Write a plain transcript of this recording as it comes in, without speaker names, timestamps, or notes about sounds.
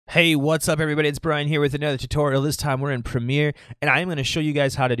Hey, what's up everybody? It's Bryan here with another tutorial. This time we're in Premiere, and I'm going to show you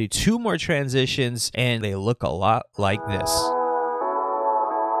guys how to do two more transitions, and they look a lot like this.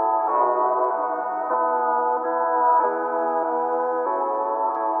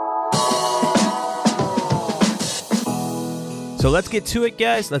 So let's get to it,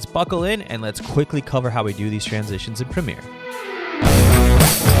 guys. Let's buckle in, and let's quickly cover how we do these transitions in Premiere.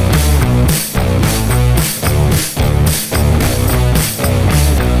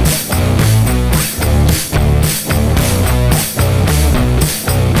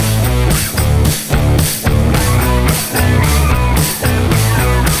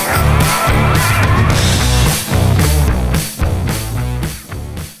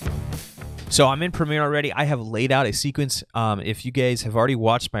 So I'm in Premiere already. I have laid out a sequence. If you guys have already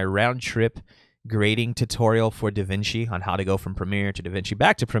watched my round trip grading tutorial for DaVinci on how to go from Premiere to DaVinci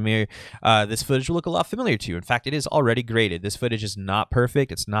back to Premiere, this footage will look a lot familiar to you. In fact, it is already graded. This footage is not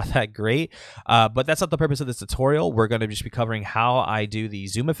perfect. It's not that great, but that's not the purpose of this tutorial. We're going to just be covering how I do the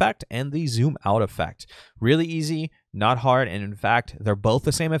zoom effect and the zoom out effect. Really easy, not hard, and in fact, they're both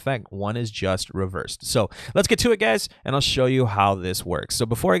the same effect. One is just reversed. So let's get to it, guys, and I'll show you how this works. So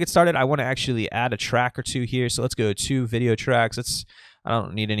before I get started, I want to actually add a track or two here. So let's go to video tracks. I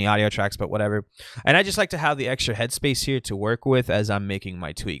don't need any audio tracks, but whatever. And I just like to have the extra headspace here to work with as I'm making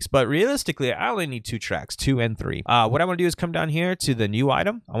my tweaks. But realistically, I only need two tracks, 2 and 3. What I want to do is come down here to the new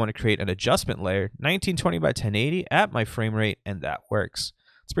item. I want to create an adjustment layer, 1920 by 1080 at my frame rate, and that works.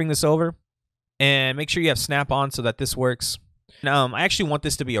 Let's bring this over and make sure you have snap on so that this works. I actually want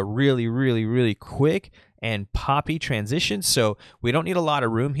this to be a really quick and poppy transition, so we don't need a lot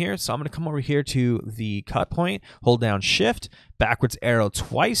of room here. So I'm going to come over here to the cut point, hold down shift, backwards arrow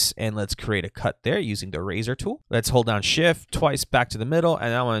twice, and let's create a cut there using the razor tool. Let's hold down shift twice back to the middle,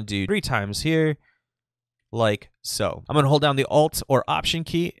 and I want to do 3 times here, like so. I'm going to hold down the Alt or Option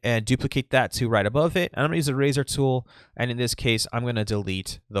key and duplicate that to right above it. And I'm going to use the razor tool. And in this case, I'm going to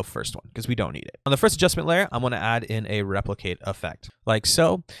delete the first one because we don't need it. On the first adjustment layer, I'm going to add in a replicate effect like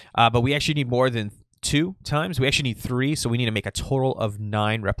so. But we actually need more than 2 times. We actually need 3. So we need to make a total of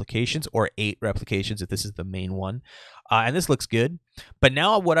 9 replications or 8 replications if this is the main one. And this looks good. But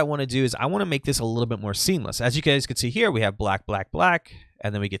now what I want to do is I want to make this a little bit more seamless. As you guys can see here, we have black,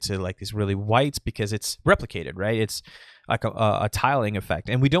 and then we get to like these really whites because it's replicated, right? It's like a tiling effect.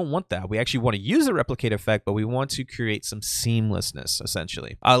 And we don't want that. We actually want to use a replicate effect, but we want to create some seamlessness,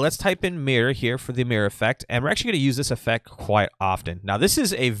 essentially. Let's type in mirror here for the mirror effect. And we're actually going to use this effect quite often. Now, this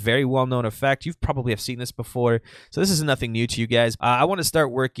is a very well-known effect. You've probably have seen this before. So this is nothing new to you guys. I want to start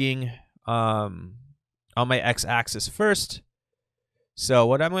working on my x-axis first. So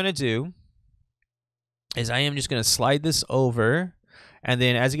what I'm going to do is I am just going to slide this over. And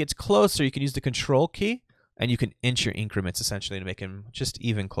then as it gets closer, you can use the control key and you can inch your increments essentially to make them just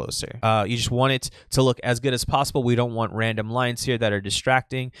even closer. You just want it to look as good as possible. We don't want random lines here that are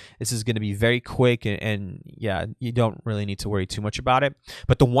distracting. This is going to be very quick and yeah, you don't really need to worry too much about it.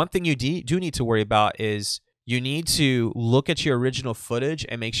 But the one thing you do need to worry about is you need to look at your original footage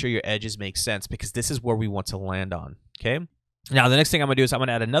and make sure your edges make sense because this is where we want to land on, okay? Now, the next thing I'm going to do is I'm going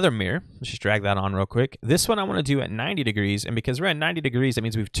to add another mirror. Let's just drag that on real quick. This one I want to do at 90 degrees, and because we're at 90 degrees, that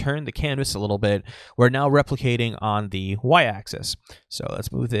means we've turned the canvas a little bit. We're now replicating on the y-axis. So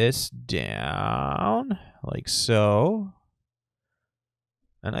let's move this down like so.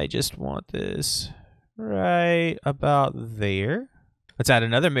 And I just want this right about there. Let's add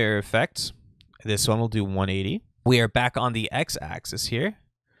another mirror effect. This one will do 180. We are back on the x-axis here.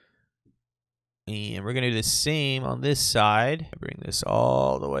 And we're going to do the same on this side. Bring this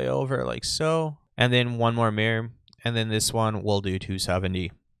all the way over like so. And then one more mirror. And then this one will do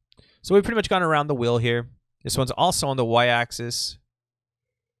 270. So we've pretty much gone around the wheel here. This one's also on the y-axis.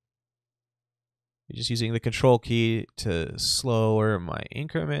 You're just using the control key to slower my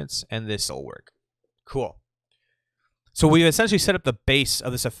increments. And this will work. Cool. So we've essentially set up the base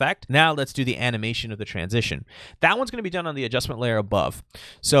of this effect. Now let's do the animation of the transition. That one's going to be done on the adjustment layer above.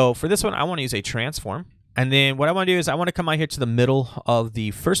 So for this one, I want to use a transform. And then what I want to do is I want to come out here to the middle of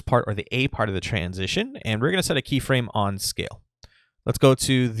the first part or the A part of the transition. And we're going to set a keyframe on scale. Let's go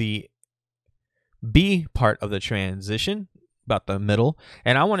to the B part of the transition, about the middle.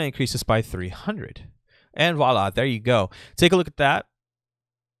 And I want to increase this by 300. And voila, there you go. Take a look at that.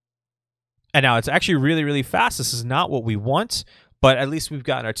 And now it's actually really fast. This is not what we want, but at least we've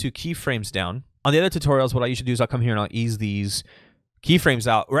gotten our 2 keyframes down. On the other tutorials, what I usually do is I'll come here and I'll ease these keyframes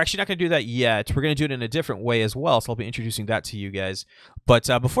out. We're actually not going to do that yet. We're going to do it in a different way as well, so I'll be introducing that to you guys. But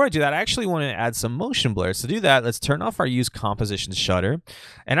before I do that, I actually want to add some motion blur. So to do that, let's turn off our use composition shutter.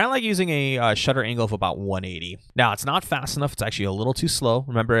 And I like using a shutter angle of about 180. Now, it's not fast enough. It's actually a little too slow.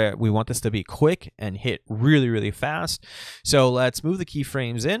 Remember, we want this to be quick and hit really, really fast. So let's move the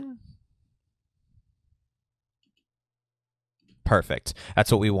keyframes in. Perfect.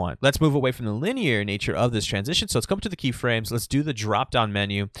 That's what we want. Let's move away from the linear nature of this transition. So let's come to the keyframes. Let's do the drop-down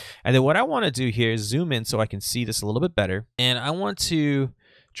menu. And then what I want to do here is zoom in so I can see this a little bit better. And I want to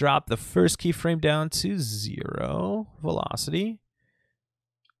drop the first keyframe down to 0 velocity.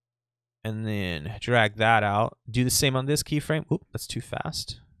 And then drag that out. Do the same on this keyframe. Oop, that's too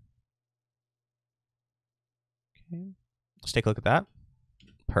fast. Okay. Let's take a look at that.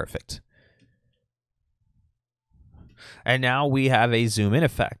 Perfect. And now we have a zoom in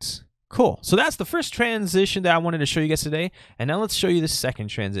effect. Cool. So that's the first transition that I wanted to show you guys today. And now let's show you the second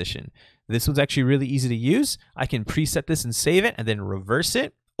transition. This one's actually really easy to use. I can preset this and save it and then reverse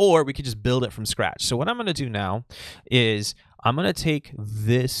it, or we could just build it from scratch. So what I'm going to do now is I'm going to take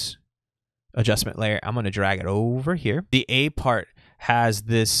this adjustment layer. I'm going to drag it over here. The A part has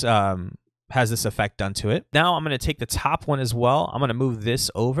this effect done to it. Now I'm going to take the top one as well. I'm going to move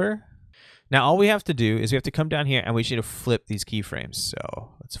this over. Now, all we have to do is we have to come down here and we need to flip these keyframes.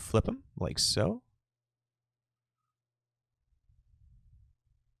 So let's flip them like so.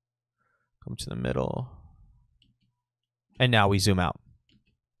 Come to the middle. And now we zoom out.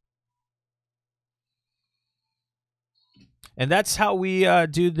 And that's how we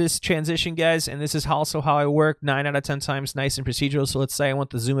do this transition, guys. And this is also how I work 9 out of 10 times, nice and procedural. So let's say I want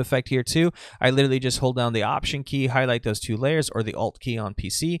the zoom effect here too. I literally just hold down the Option key, highlight those 2 layers, or the Alt key on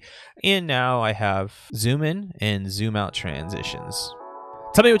PC. And now I have zoom in and zoom out transitions.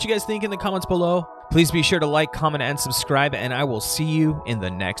 Tell me what you guys think in the comments below. Please be sure to like, comment, and subscribe, and I will see you in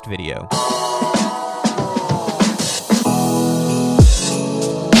the next video.